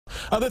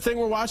Other thing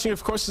we're watching,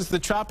 of course, is the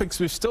tropics.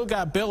 We've still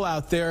got Bill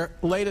out there.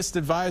 Latest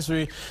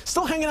advisory.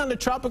 Still hanging on to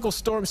tropical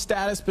storm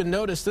status, but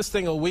notice this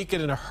thing will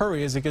weaken in a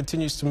hurry as it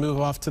continues to move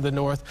off to the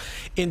north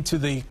into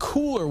the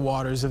cooler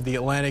waters of the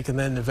Atlantic and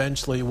then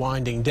eventually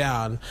winding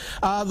down.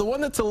 The one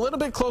that's a little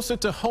bit closer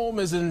to home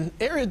is an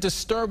area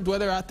disturbed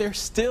weather out there,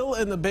 still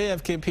in the Bay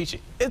of Campeche.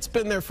 It's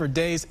been there for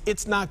days.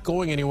 It's not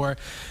going anywhere.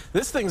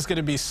 This thing's going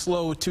to be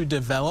slow to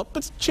develop,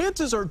 but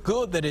chances are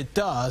good that it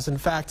does. In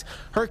fact,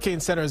 Hurricane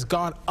Center has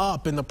gone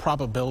up in the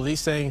probability,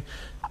 saying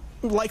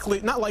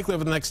not likely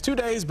over the next 2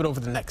 days, but over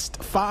the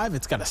next 5.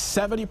 It's got a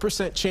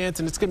 70% chance,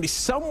 and it's going to be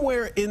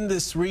somewhere in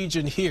this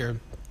region here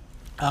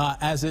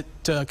as it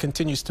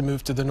continues to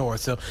move to the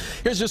north. So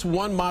here's just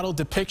one model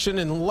depiction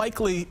and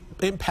likely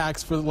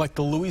impacts for like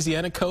the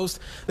Louisiana coast.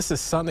 This is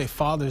Sunday,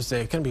 Father's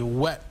Day. It's going to be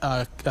wet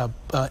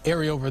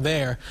area over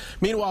there.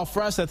 Meanwhile,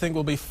 for us, I think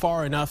we'll be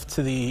far enough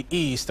to the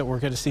east that we're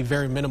going to see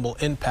very minimal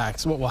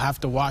impacts. What we'll have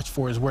to watch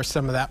for is where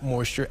some of that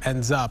moisture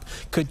ends up.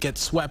 Could get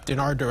swept in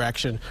our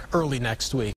direction early next week.